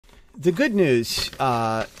The good news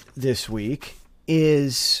this week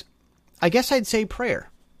is, I guess I'd say prayer.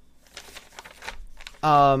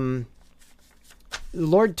 The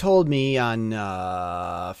Lord told me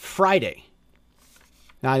on Friday.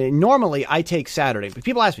 Now, normally I take Saturday, but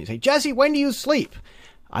people ask me, say, Jesse, when do you sleep?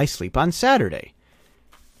 I sleep on Saturday.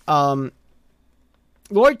 The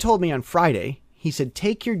Lord told me on Friday, he said,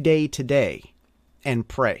 take your day today and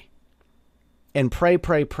pray. And pray.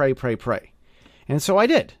 And so I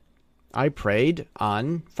did. I prayed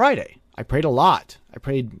on Friday. I prayed a lot. I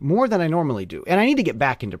prayed more than I normally do. And I need to get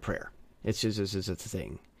back into prayer. It's just it's a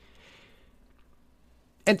thing.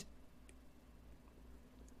 And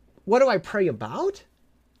what do I pray about?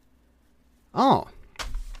 Oh,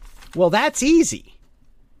 well, that's easy.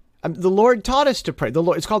 The Lord taught us to pray.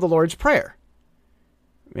 It's called the Lord's Prayer.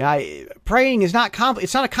 Praying is not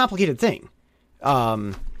it's not a complicated thing.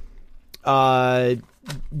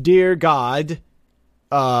 Dear God,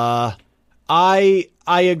 I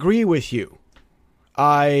agree with you.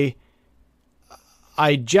 I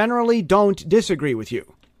generally don't disagree with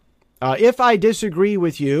you. If I disagree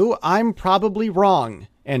with you, I'm probably wrong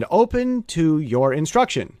and open to your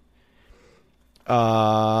instruction.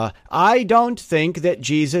 I don't think that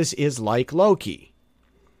Jesus is like Loki.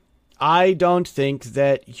 I don't think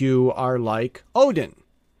that you are like Odin.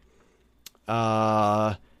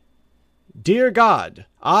 Dear God,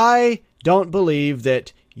 I don't believe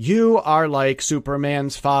that you are like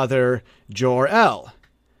Superman's father, Jor-El.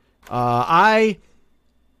 I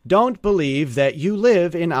don't believe that you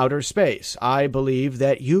live in outer space. I believe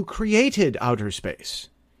that you created outer space.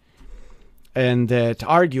 And that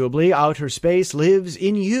arguably outer space lives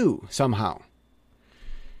in you somehow.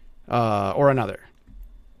 Or another.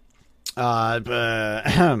 I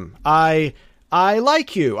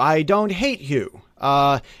like you. I don't hate you.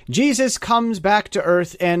 Jesus comes back to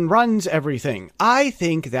earth and runs everything. I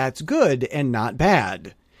think that's good and not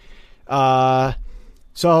bad.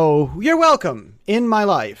 So you're welcome in my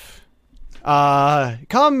life.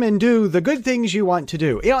 Come and do the good things you want to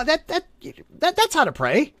do. You know, that's how to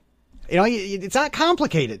pray. You know, it's not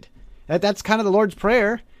complicated. That's kind of the Lord's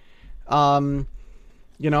Prayer. You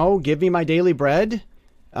know, give me my daily bread.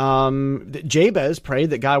 Jabez prayed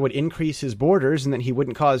that God would increase his borders and that he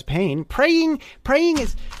wouldn't cause pain. Praying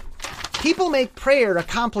is, people make prayer a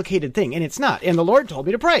complicated thing, and it's not. And the Lord told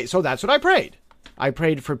me to pray, so that's what I prayed. I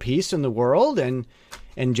prayed for peace in the world and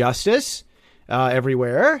justice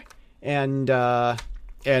everywhere, and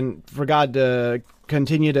for God to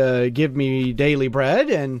continue to give me daily bread,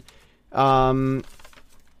 and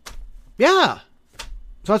yeah,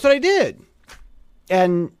 so that's what I did.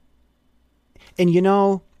 And you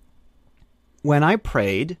know, when I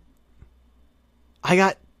prayed, I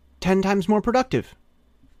got 10 times more productive.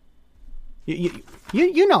 You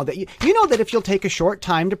know that you know that if you'll take a short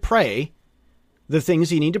time to pray the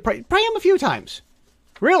things you need to pray them a few times.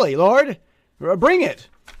 Really, Lord, bring it.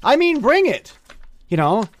 I mean, bring it. You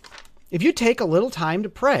know, if you take a little time to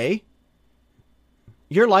pray,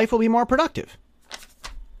 your life will be more productive.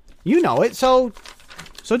 You know it, so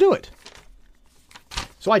do it.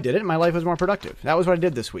 So I did it, and my life was more productive. That was what I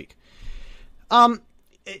did this week. I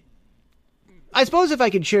suppose if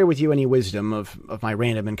I could share with you any wisdom of my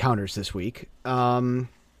random encounters this week, I'd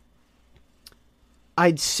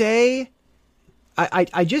say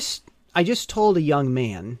I just told a young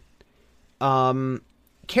man,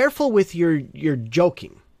 careful with your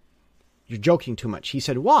joking. You're joking too much. He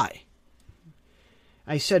said, why?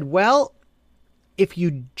 I said, well, if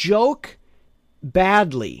you joke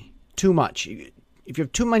badly too much, if you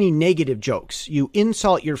have too many negative jokes, you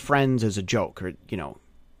insult your friends as a joke, or, you know,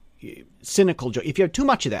 cynical joke. If you have too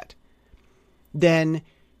much of that, then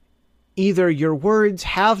either your words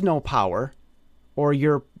have no power or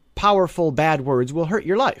your powerful bad words will hurt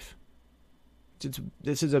your life.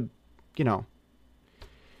 This is a, you know,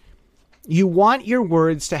 you want your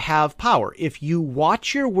words to have power. If you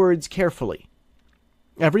watch your words carefully,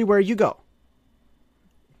 everywhere you go,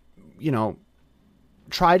 you know,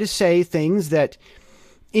 try to say things that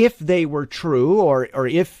if they were true or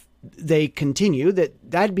if they continue,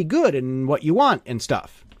 that'd be good and what you want and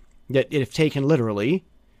stuff. That if taken literally,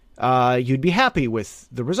 you'd be happy with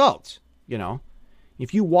the results, you know.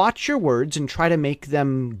 If you watch your words and try to make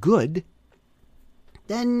them good,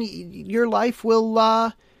 then your life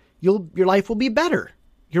will your life will be better.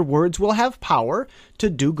 Your words will have power to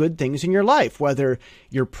do good things in your life, whether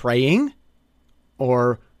you're praying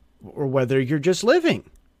or whether you're just living.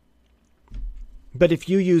 But if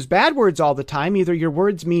you use bad words all the time, either your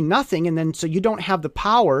words mean nothing, and then so you don't have the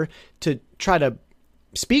power to try to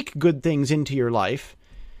speak good things into your life.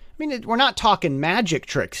 I mean, we're not talking magic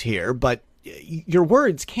tricks here, but your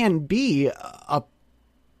words can be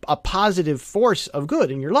a positive force of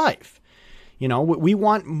good in your life. You know, we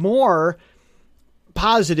want more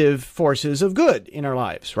positive forces of good in our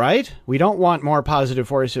lives, right? We don't want more positive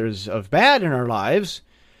forces of bad in our lives.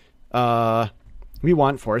 We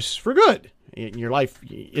want force for good. Your life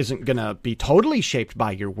isn't going to be totally shaped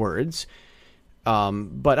by your words.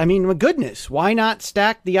 But I mean, goodness, why not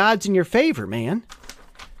stack the odds in your favor, man?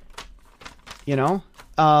 You know?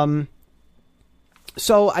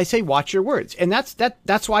 So I say, watch your words. And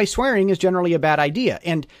that's why swearing is generally a bad idea.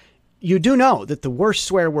 And you do know that the worst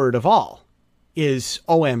swear word of all is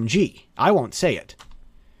OMG. I won't say it.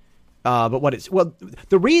 But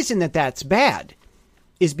the reason that that's bad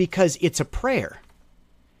is because it's a prayer.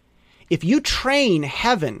 If you train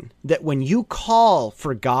heaven that when you call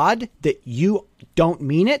for God, that you don't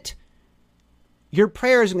mean it, your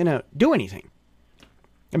prayer isn't going to do anything.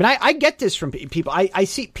 I mean, I get this from people. I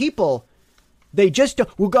see people, they just don't,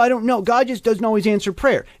 well, God, I don't know. God just doesn't always answer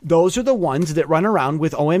prayer. Those are the ones that run around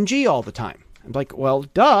with OMG all the time. I'm like, well,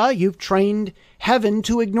 duh, you've trained heaven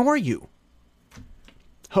to ignore you.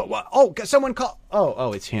 Oh, someone call.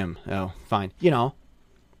 Oh, it's him. Oh, fine. You know,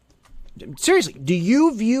 seriously, do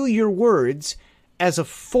you view your words as a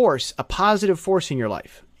force, a positive force in your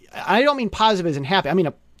life? I don't mean positive as in happy. I mean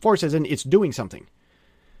a force as in it's doing something.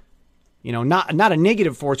 You know, not a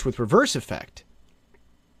negative force with reverse effect.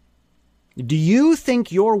 Do you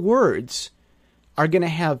think your words are going to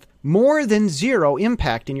have more than zero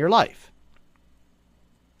impact in your life?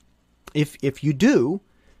 If you do,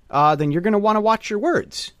 then you're going to want to watch your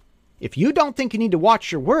words. If you don't think you need to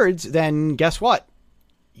watch your words, then guess what?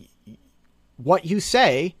 What you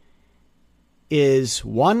say is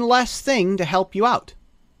one less thing to help you out.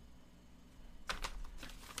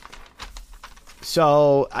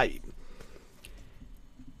 So I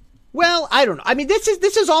don't know. I mean, this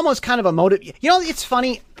is almost kind of a motive. You know, it's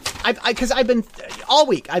funny. Because I've been all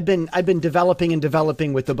week. I've been developing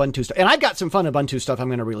with Ubuntu stuff, and I've got some fun Ubuntu stuff I'm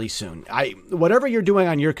going to release soon. Whatever you're doing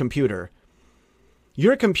on your computer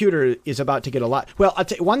is about to get a lot. Well, I'll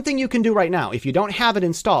tell you one thing you can do right now. If you don't have it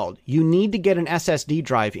installed, you need to get an SSD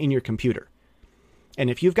drive in your computer.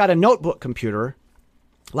 And if you've got a notebook computer,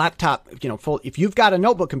 laptop, if you've got a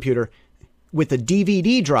notebook computer with a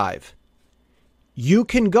DVD drive, you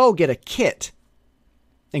can go get a kit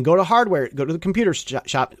and go to hardware, go to the computer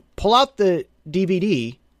shop, pull out the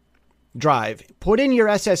DVD drive, put in your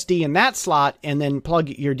SSD in that slot, and then plug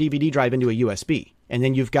your DVD drive into a USB. And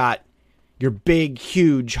then you've got your big,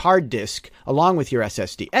 huge hard disk along with your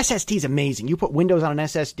SSD. SSD is amazing. You put Windows on an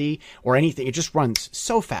SSD or anything, it just runs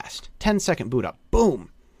so fast. 10-second boot up.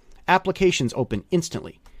 Boom. Applications open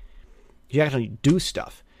instantly. You actually do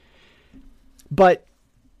stuff. But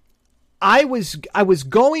I was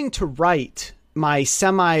going to write my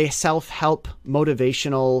semi-self-help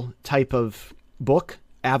motivational type of book,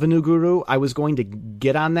 Avenue Guru. I was going to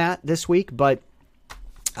get on that this week, but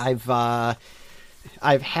I've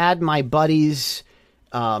had my buddy's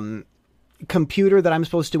computer that I'm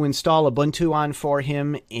supposed to install Ubuntu on for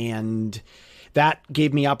him, and that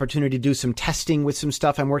gave me opportunity to do some testing with some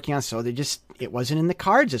stuff I'm working on. So it wasn't in the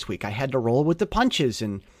cards this week. I had to roll with the punches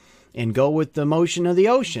and go with the motion of the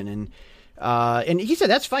ocean. And he said,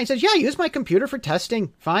 that's fine. He says, yeah, use my computer for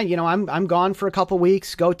testing. Fine. I'm gone for a couple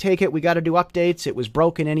weeks. Go take it. We got to do updates. It was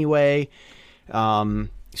broken anyway.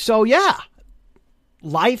 So yeah,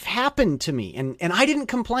 life happened to me and I didn't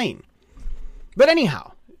complain. But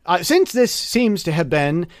anyhow, since this seems to have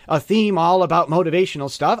been a theme all about motivational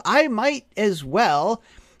stuff, I might as well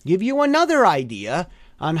give you another idea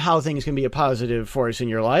on how things can be a positive force in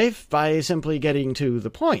your life by simply getting to the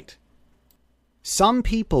point. Some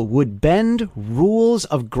people would bend rules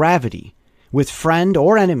of gravity with friend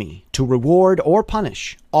or enemy to reward or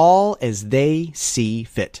punish, all as they see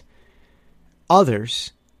fit.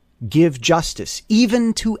 Others give justice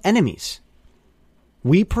even to enemies.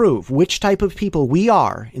 We prove which type of people we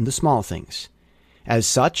are in the small things. As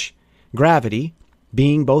such, gravity,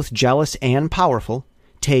 being both jealous and powerful,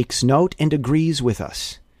 takes note and agrees with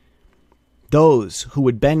us. Those who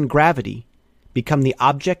would bend gravity become the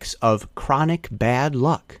objects of chronic bad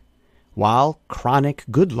luck, while chronic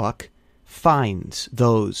good luck finds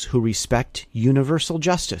those who respect universal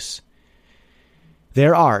justice.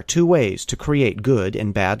 There are two ways to create good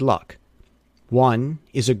and bad luck. One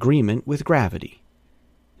is agreement with gravity.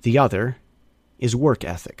 The other is work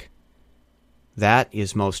ethic. That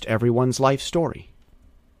is most everyone's life story.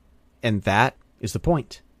 And that is the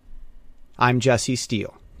point. I'm Jesse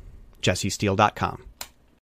Steele, jessesteele.com.